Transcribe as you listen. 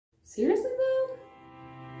Seriously though?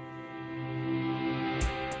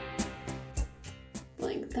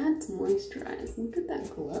 Like, that's moisturized. Look at that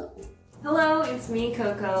glow. Hello, it's me,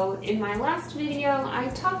 Coco. In my last video, I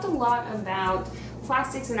talked a lot about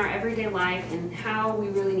plastics in our everyday life and how we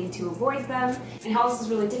really need to avoid them, and how this is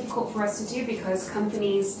really difficult for us to do because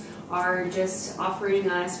companies are just offering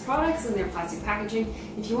us products in their plastic packaging.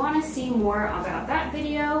 If you want to see more about that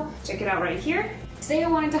video, check it out right here. Today I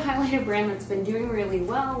wanted to highlight a brand that's been doing really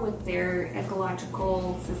well with their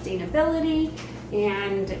ecological sustainability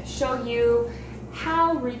and show you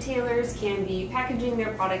how retailers can be packaging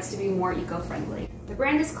their products to be more eco-friendly. The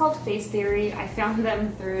brand is called FaceTheory. I found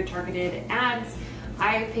them through targeted ads.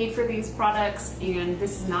 I paid for these products, and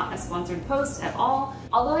this is not a sponsored post at all.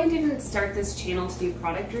 Although I didn't start this channel to do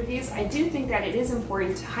product reviews, I do think that it is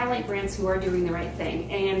important to highlight brands who are doing the right thing,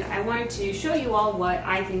 and I wanted to show you all what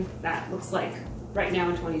I think that looks like right now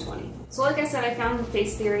in 2020. So like I said, I found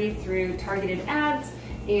FaceTheory through targeted ads,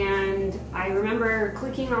 and I remember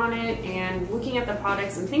clicking on it and looking at the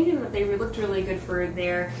products and thinking that they looked really good for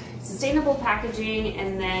their sustainable packaging,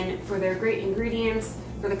 and then for their great ingredients,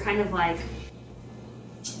 for the kind of like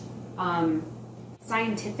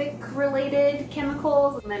scientific related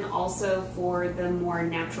chemicals, and then also for the more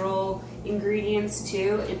natural ingredients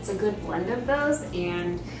too. It's a good blend of those,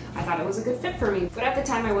 and I thought it was a good fit for me. But at the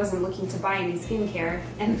time I wasn't looking to buy any skincare,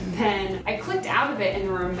 and then I clicked out of it and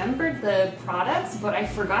remembered the products, but I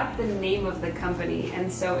forgot the name of the company,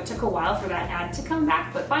 and so it took a while for that ad to come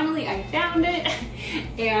back, but finally I found it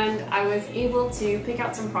and I was able to pick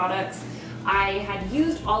out some products. I had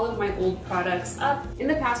used all of my old products up. In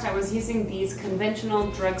the past I was using these conventional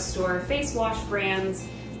drugstore face wash brands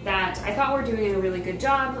that I thought were doing a really good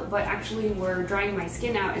job, but actually were drying my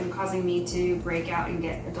skin out and causing me to break out and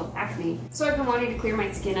get adult acne. So I've been wanting to clear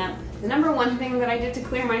my skin up. The number one thing that I did to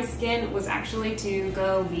clear my skin was actually to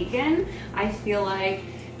go vegan. I feel like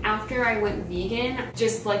after I went vegan,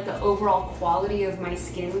 just like the overall quality of my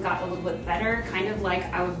skin got a little bit better, kind of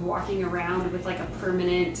like I was walking around with like a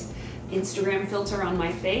permanent Instagram filter on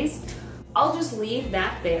my face. I'll just leave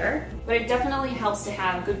that there, but it definitely helps to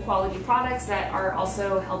have good quality products that are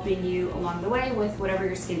also helping you along the way with whatever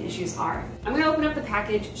your skin issues are. I'm gonna open up the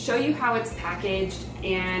package, show you how it's packaged,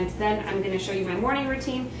 and then I'm gonna show you my morning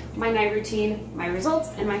routine, my night routine, my results,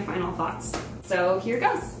 and my final thoughts. So here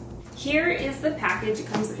goes. Here is the package. It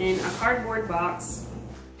comes in a cardboard box.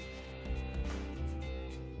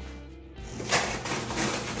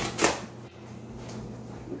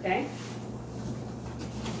 Okay.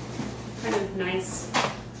 Kind of nice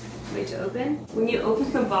way to open. When you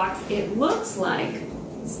open the box, it looks like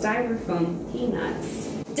styrofoam peanuts.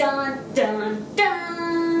 Dun, dun,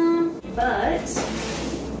 dun! But,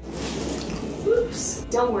 oops,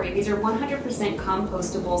 don't worry, these are 100%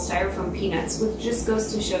 compostable styrofoam peanuts, which just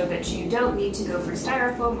goes to show that you don't need to go for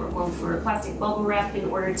styrofoam or go for plastic bubble wrap in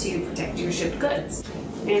order to protect your shipped goods.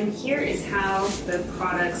 And here is how the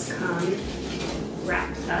products come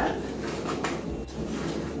wrapped up.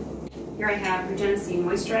 Here I have Regena-C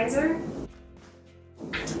Moisturizer.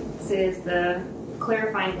 This is the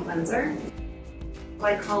clarifying cleanser.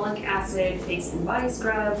 Glycolic acid face and body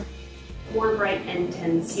scrub. Porebright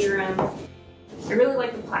N10 Serum. I really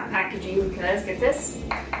like the packaging because, get this,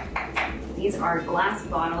 these are glass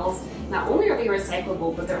bottles. Not only are they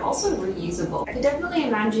recyclable, but they're also reusable. I could definitely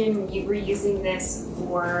imagine you reusing this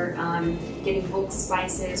for getting bulk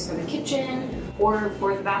spices for the kitchen, or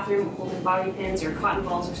for the bathroom, holding bobby pins or cotton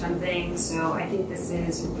balls or something. So I think this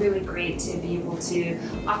is really great to be able to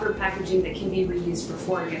offer packaging that can be reused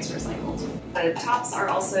before it gets recycled. The tops are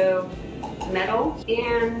also metal,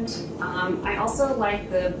 and I also like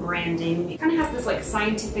the branding. It kind of has this like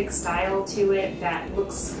scientific style to it that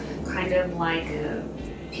looks kind of like a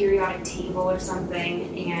periodic table or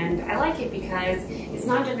something, and I like it because it's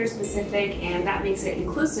not gender specific, and that makes it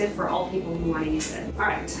inclusive for all people who want to use it.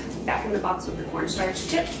 Alright, back in the box with the cornstarch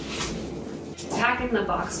chip. Back in the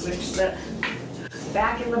box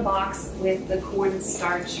with the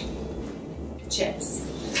cornstarch chips.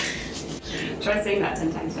 Try saying that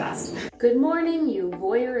 10 times fast. Good morning, you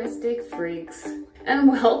voyeuristic freaks, and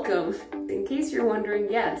welcome. In case you're wondering,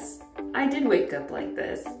 yes, I did wake up like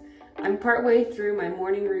this. I'm partway through my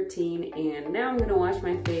morning routine, and now I'm gonna wash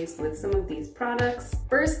my face with some of these products.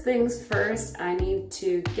 First things first, I need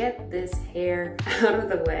to get this hair out of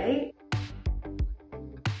the way.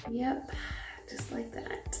 Yep, just like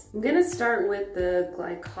that. I'm gonna start with the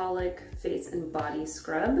Glycolic Face and Body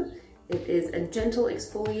Scrub. It is a gentle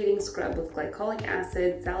exfoliating scrub with glycolic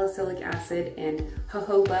acid, salicylic acid, and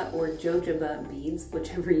jojoba or jojoba beads,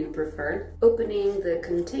 whichever you prefer. Opening the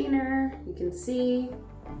container, you can see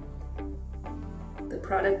the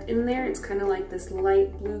product in there. It's kind of like this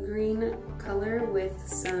light blue-green color with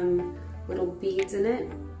some little beads in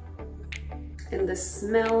it. And the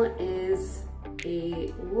smell is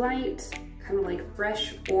a light, kind of like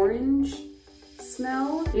fresh orange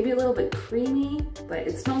smell. Maybe a little bit creamy, but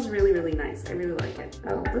it smells really, really nice. I really like it.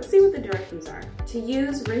 Oh, let's see what the directions are. To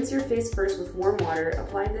use, rinse your face first with warm water,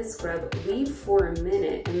 apply this scrub, leave for a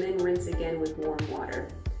minute, and then rinse again with warm water.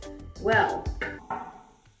 Well,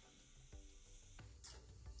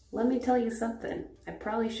 let me tell you something. I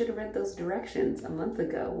probably should have read those directions a month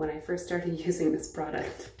ago when I first started using this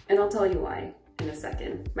product. And I'll tell you why in a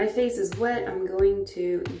second. My face is wet. I'm going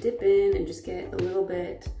to dip in and just get a little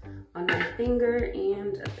bit on my finger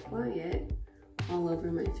and apply it all over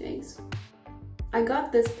my face. I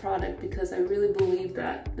got this product because I really believe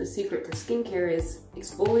that the secret to skincare is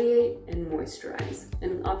exfoliate and moisturize.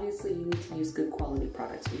 And obviously you need to use good quality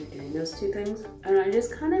products when you're doing those two things. And I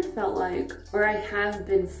just kind of felt like, or I have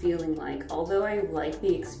been feeling like, although I like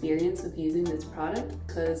the experience of using this product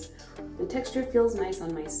because the texture feels nice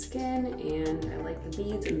on my skin and I like the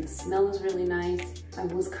beads and the smell is really nice, I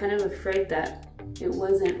was kind of afraid that it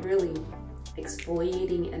wasn't really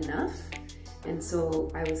exfoliating enough. And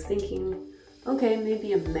so I was thinking, okay,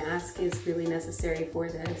 maybe a mask is really necessary for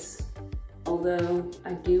this. Although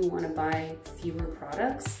I do want to buy fewer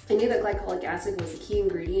products. I knew that glycolic acid was a key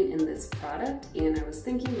ingredient in this product, and I was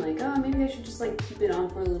thinking like, oh, maybe I should just like keep it on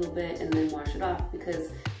for a little bit and then wash it off, because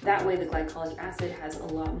that way the glycolic acid has a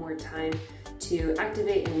lot more time to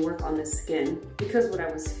activate and work on the skin. Because what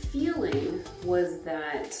I was feeling was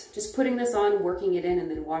that just putting this on, working it in,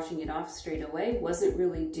 and then washing it off straight away wasn't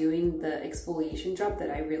really doing the exfoliation job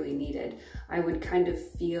that I really needed. I would kind of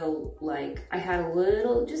feel like I had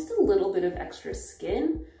just a little bit of extra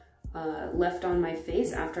skin left on my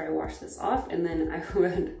face after I washed this off, and then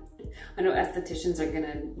I know estheticians are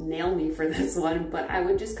gonna nail me for this one, but I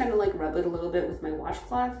would just kind of like rub it a little bit with my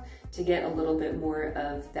washcloth to get a little bit more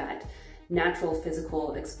of that natural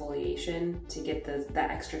physical exfoliation to get that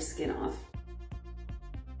extra skin off.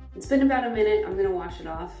 It's been about a minute. I'm gonna wash it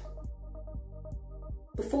off.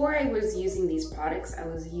 Before I was using these products, I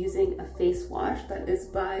was using a face wash that is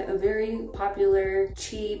by a very popular,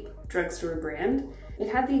 cheap drugstore brand. It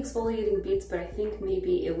had the exfoliating beads, but I think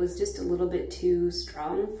maybe it was just a little bit too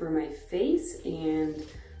strong for my face. And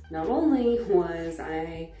not only was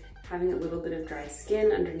I having a little bit of dry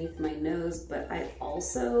skin underneath my nose, but I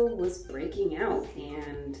also was breaking out,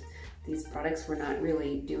 and these products were not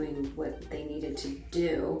really doing what they needed to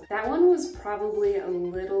do. That one was probably a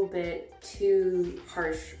little bit too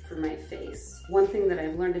harsh for my face. One thing that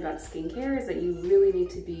I've learned about skincare is that you really need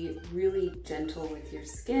to be really gentle with your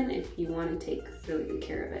skin if you want to take really good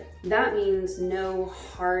care of it. That means no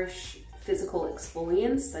harsh physical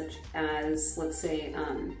exfoliants such as, let's say,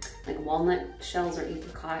 like walnut shells or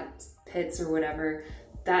apricot pits or whatever.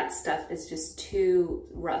 That stuff is just too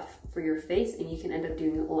rough for your face and you can end up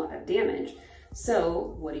doing a lot of damage.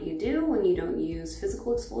 So what do when you don't use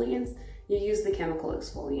physical exfoliants? You use the chemical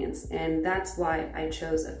exfoliants, and that's why I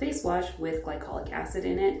chose a face wash with glycolic acid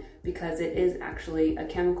in it, because it is actually a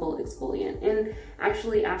chemical exfoliant. And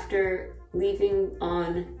actually, after leaving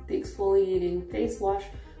on the exfoliating face wash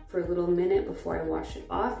for a little minute before I wash it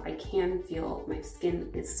off, I can feel my skin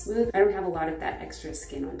is smooth. I don't have a lot of that extra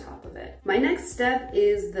skin on top of it. My next step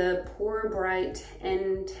is the Porebright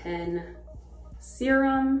N10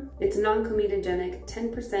 Serum. It's non-comedogenic,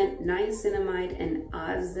 10% niacinamide and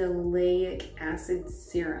azelaic acid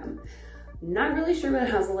serum. Not really sure what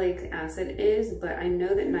azelaic acid is, but I know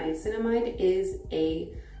that niacinamide is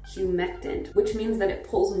a humectant, which means that it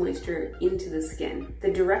pulls moisture into the skin. The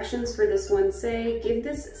directions for this one say, give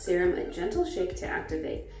this serum a gentle shake to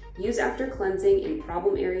activate. Use after cleansing in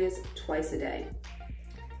problem areas twice a day.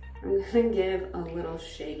 I'm gonna give a little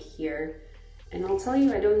shake here, and I'll tell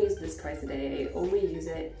you I don't use this twice a day. I only use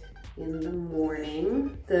it in the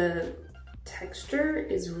morning. The texture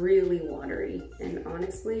is really watery, and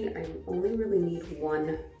honestly, I only really need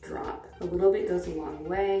one drop. A little bit goes a long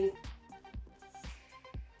way.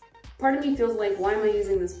 Part of me feels like, why am I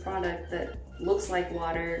using this product that looks like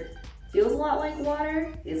water, feels a lot like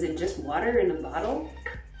water? Is it just water in a bottle?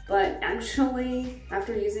 But actually,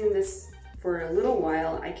 after using this for a little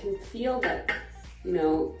while, I can feel that, you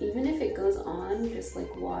know, even if it goes on just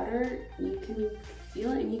like water, you can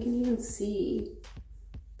feel it and you can even see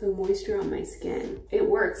the moisture on my skin. It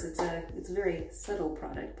works. It's a very subtle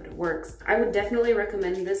product, but it works. I would definitely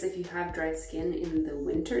recommend this if you have dry skin in the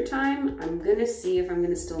winter time. I'm gonna see if I'm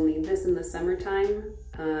gonna still need this in the summertime.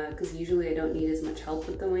 because usually I don't need as much help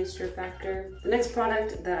with the moisture factor. The next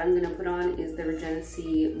product that I'm gonna put on is the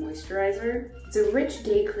Regena-C Moisturizer. It's a rich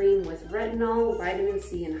day cream with retinol, vitamin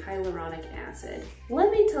C, and hyaluronic acid.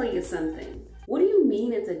 Let me tell you something. What do you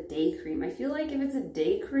mean it's a day cream? I feel like if it's a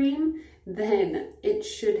day cream, then it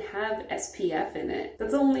should have SPF in it.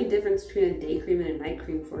 That's the only difference between a day cream and a night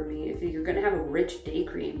cream for me. If you're gonna have a rich day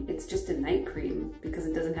cream, it's just a night cream because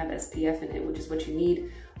it doesn't have SPF in it, which is what you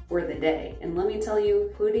need for the day. And let me tell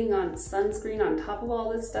you, putting on sunscreen on top of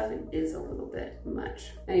all this stuff, it is a little bit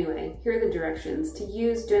much. Anyway, here are the directions. To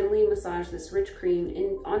use, gently massage this rich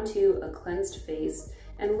cream onto a cleansed face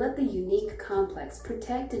and let the unique complex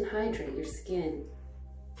protect and hydrate your skin.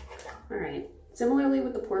 All right. Similarly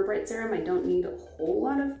with the Porebright Serum, I don't need a whole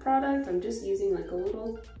lot of product. I'm just using like a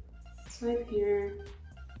little swipe here,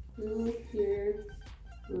 a little here,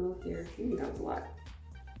 a little here. Ooh, that was a lot.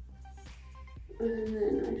 And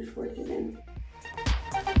then I just work it in.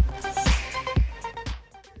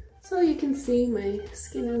 So you can see my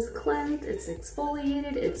skin is cleansed, it's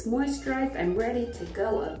exfoliated, it's moisturized. I'm ready to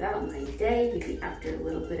go about my day, maybe after a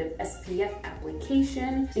little bit of SPF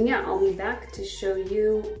application. And yeah, I'll be back to show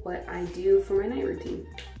you what I do for my night routine.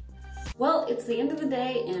 Well, it's the end of the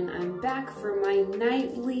day and I'm back for my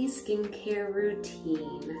nightly skincare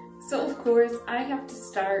routine. So of course, I have to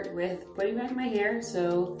start with putting back my hair.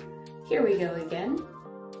 So here we go again.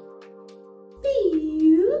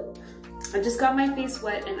 I just got my face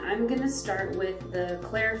wet and I'm gonna start with the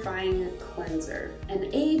clarifying cleanser. An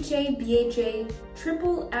AHA BHA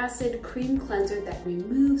triple acid cream cleanser that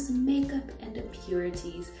removes makeup and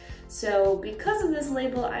impurities. So because of this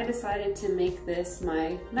label, I decided to make this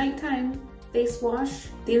my nighttime face wash.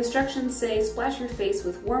 The instructions say splash your face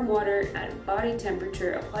with warm water at body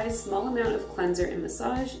temperature, apply a small amount of cleanser and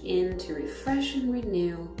massage in to refresh and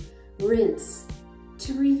renew. Rinse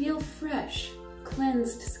to reveal fresh,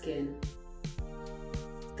 cleansed skin.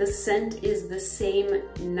 The scent is the same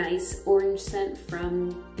nice orange scent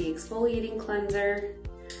from the exfoliating cleanser,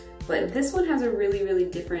 but this one has a really, really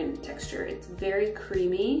different texture. It's very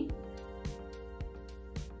creamy,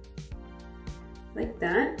 like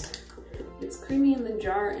that. It's creamy in the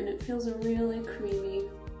jar and it feels really creamy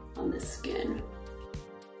on the skin.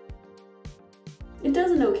 It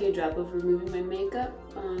does an okay job of removing my makeup,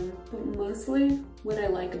 but mostly what I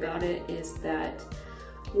like about it is that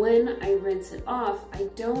when I rinse it off, I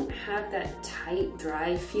don't have that tight,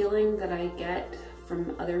 dry feeling that I get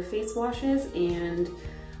from other face washes, and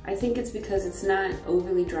I think it's because it's not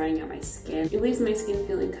overly drying out my skin. It leaves my skin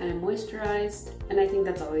feeling kind of moisturized, and I think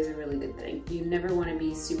that's always a really good thing. You never want to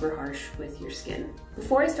be super harsh with your skin.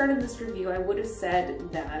 Before I started this review, I would have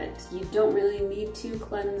said that you don't really need 2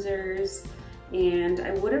 cleansers, and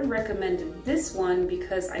I would have recommended this one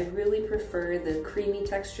because I really prefer the creamy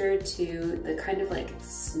texture to the kind of like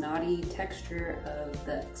snotty texture of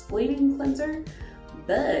the exfoliating cleanser.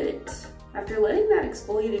 But after letting that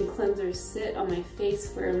exfoliating cleanser sit on my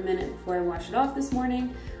face for a minute before I wash it off this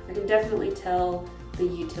morning, I can definitely tell the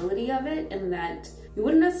utility of it and that you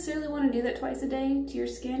wouldn't necessarily want to do that twice a day to your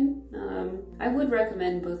skin. I would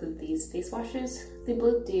recommend both of these face washes. They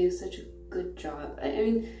both do such a good job. I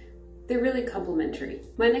mean, they're really complementary.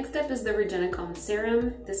 My next step is the Regenacalm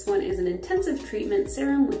Serum. This one is an intensive treatment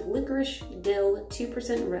serum with licorice, dill, 2%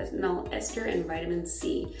 retinol ester, and vitamin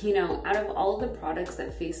C. You know, out of all the products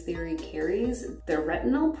that FaceTheory carries, the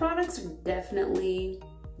retinol products are definitely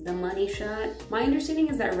the money shot. My understanding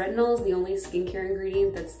is that retinol is the only skincare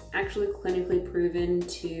ingredient that's actually clinically proven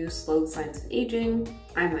to slow the signs of aging.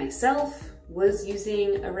 I myself was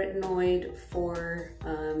using a retinoid for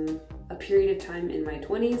a period of time in my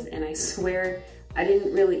 20s, and I swear I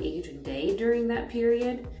didn't really age a day during that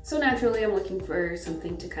period. So naturally I'm looking for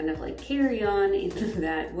something to kind of like carry on in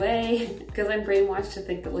that way because I'm brainwashed to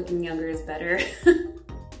think that looking younger is better.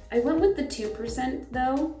 I went with the 2%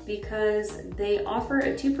 though, because they offer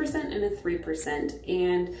a 2% and a 3%,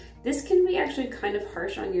 and this can be actually kind of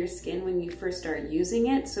harsh on your skin when you first start using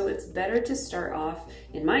it, so it's better to start off,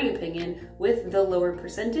 in my opinion, with the lower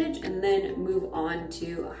percentage and then move on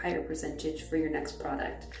to a higher percentage for your next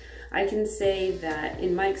product. I can say that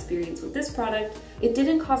in my experience with this product, it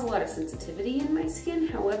didn't cause a lot of sensitivity in my skin.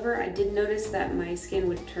 However, I did notice that my skin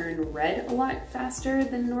would turn red a lot faster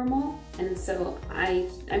than normal. And so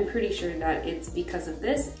I'm pretty sure that it's because of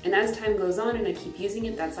this. And as time goes on and I keep using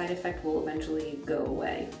it, that side effect will eventually go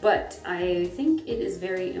away. But I think it is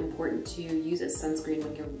very important to use a sunscreen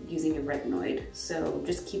when you're using a retinoid. So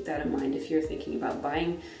just keep that in mind if you're thinking about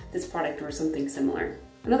buying this product or something similar.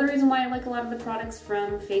 Another reason why I like a lot of the products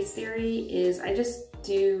from FaceTheory is I just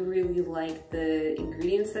do really like the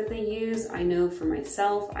ingredients that they use. I know for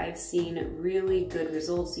myself, I've seen really good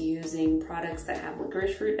results using products that have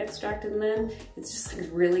licorice fruit extract in them. It's just like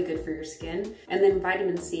really good for your skin. And then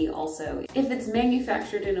vitamin C also. If it's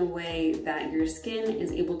manufactured in a way that your skin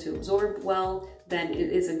is able to absorb well, then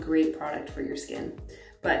it is a great product for your skin.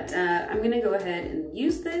 But I'm gonna go ahead and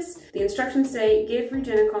use this. The instructions say, give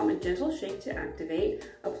Regenacalm a gentle shake to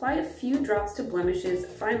activate, apply a few drops to blemishes,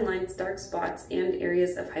 fine lines, dark spots, and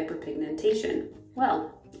areas of hyperpigmentation.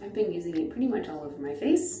 Well, I've been using it pretty much all over my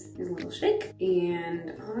face. Here's a little shake.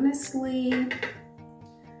 And honestly,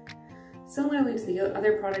 similarly to the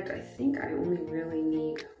other product, I think I only really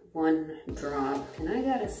need 1 drop. And I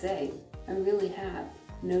gotta say, I really have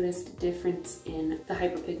noticed a difference in the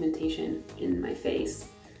hyperpigmentation in my face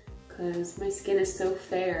because my skin is so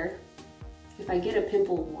fair. If I get a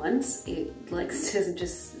pimple once, it likes to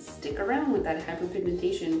just stick around with that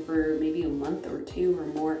hyperpigmentation for maybe a month or 2 or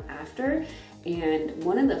more after. And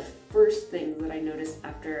one of the first things that I noticed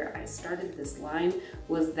after I started this line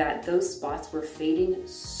was that those spots were fading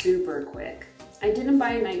super quick. I didn't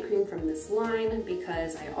buy a night cream from this line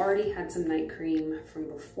because I already had some night cream from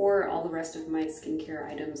before. All the rest of my skincare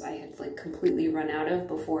items I had like completely run out of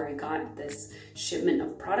before I got this shipment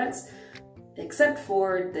of products, except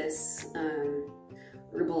for this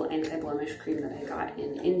herbal anti-blemish cream that I got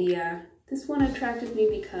in India. This one attracted me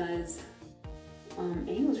because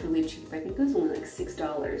it was really cheap. I think it was only like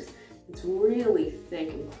 $6. It's really thick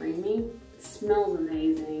and creamy. It smells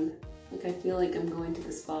amazing. Like I feel like I'm going to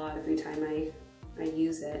the spa every time I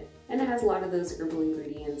use it. And it has a lot of those herbal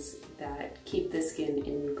ingredients that keep the skin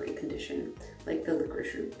in great condition, like the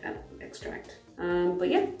licorice root extract. But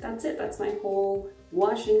yeah, that's it. That's my whole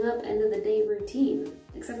washing up end of the day routine,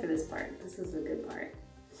 except for this part. This is the good part.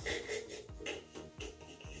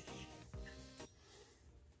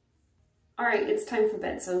 All right, it's time for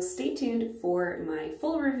bed, so stay tuned for my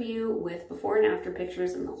full review with before and after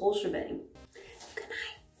pictures and the whole shebang.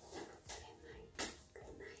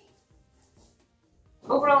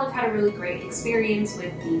 Overall, I've had a really great experience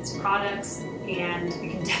with these products, and I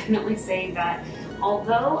can definitely say that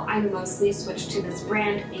although I mostly switched to this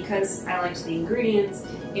brand because I liked the ingredients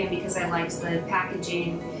and because I liked the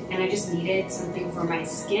packaging and I just needed something for my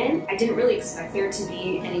skin, I didn't really expect there to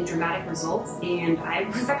be any dramatic results, and I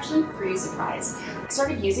was actually pretty surprised. I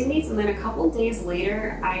started using these, and then a couple days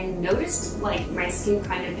later I noticed like my skin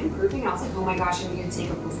kind of improving. I was like, oh my gosh, I need to take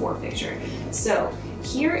a before picture. So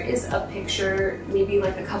here is a picture maybe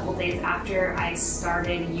like a couple days after I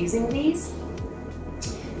started using these.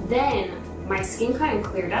 Then my skin kind of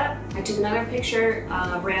cleared up. I took another picture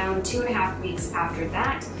around 2.5 weeks after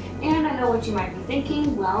that. And I know what you might be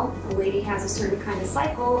thinking, well, a lady has a certain kind of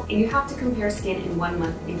cycle and you have to compare skin in 1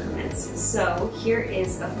 month increments. So here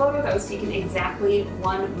is a photo that was taken exactly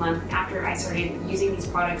 1 month after I started using these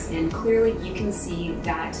products, and clearly you can see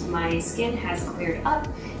that my skin has cleared up.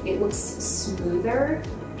 It looks smoother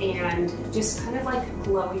and just kind of like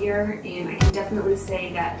glowier, and I can definitely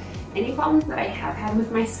say that any problems that I have had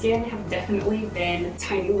with my skin have definitely been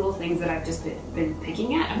tiny little things that I've just been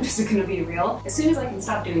picking at. I'm just gonna be real. As soon as I can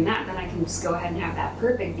stop doing that, then I can just go ahead and have that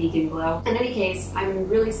perfect vegan glow. In any case, I'm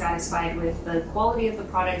really satisfied with the quality of the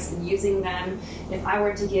products and using them. If I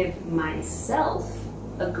were to give myself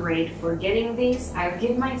a grade for getting these, I would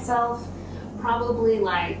give myself probably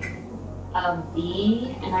like a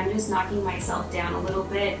B, and I'm just knocking myself down a little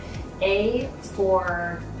bit. A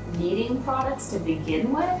for needing products to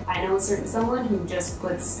begin with. I know a certain someone who just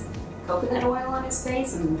puts coconut oil on his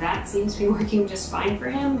face, and that seems to be working just fine for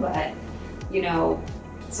him, but you know,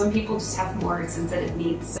 some people just have more sensitive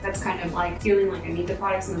needs. That's kind of like feeling like I need the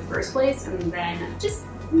products in the first place, and then just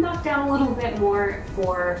knock down a little bit more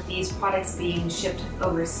for these products being shipped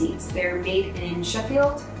overseas. They're made in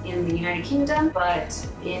Sheffield in the United Kingdom, but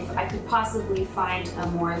if I could possibly find a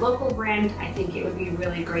more local brand, I think it would be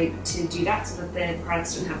really great to do that so that the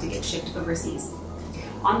products don't have to get shipped overseas.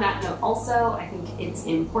 On that note also, I think it's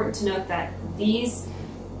important to note that these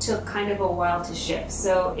took kind of a while to ship.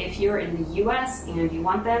 So if you're in the US and you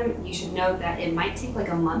want them, you should know that it might take like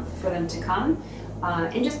a month for them to come,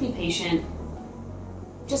 and just be patient.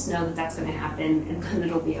 Just know that that's going to happen, and then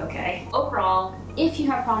it'll be okay. Overall, if you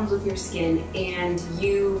have problems with your skin and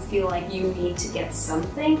you feel like you need to get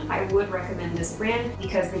something, I would recommend this brand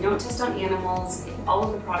because they don't test on animals, all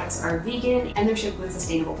of the products are vegan, and they're shipped with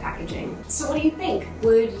sustainable packaging. So what do you think?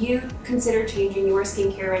 Would you consider changing your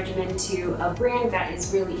skincare regimen to a brand that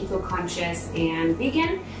is really eco-conscious and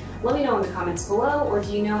vegan? Let me know in the comments below, or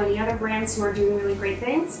do you know any other brands who are doing really great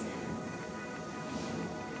things?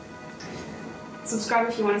 Subscribe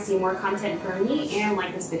if you want to see more content from me, and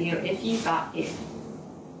like this video if you thought it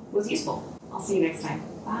was useful. I'll see you next time.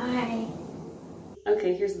 Bye.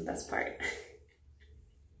 Okay, here's the best part.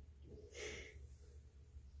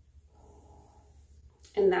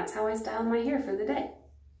 And that's how I style my hair for the day.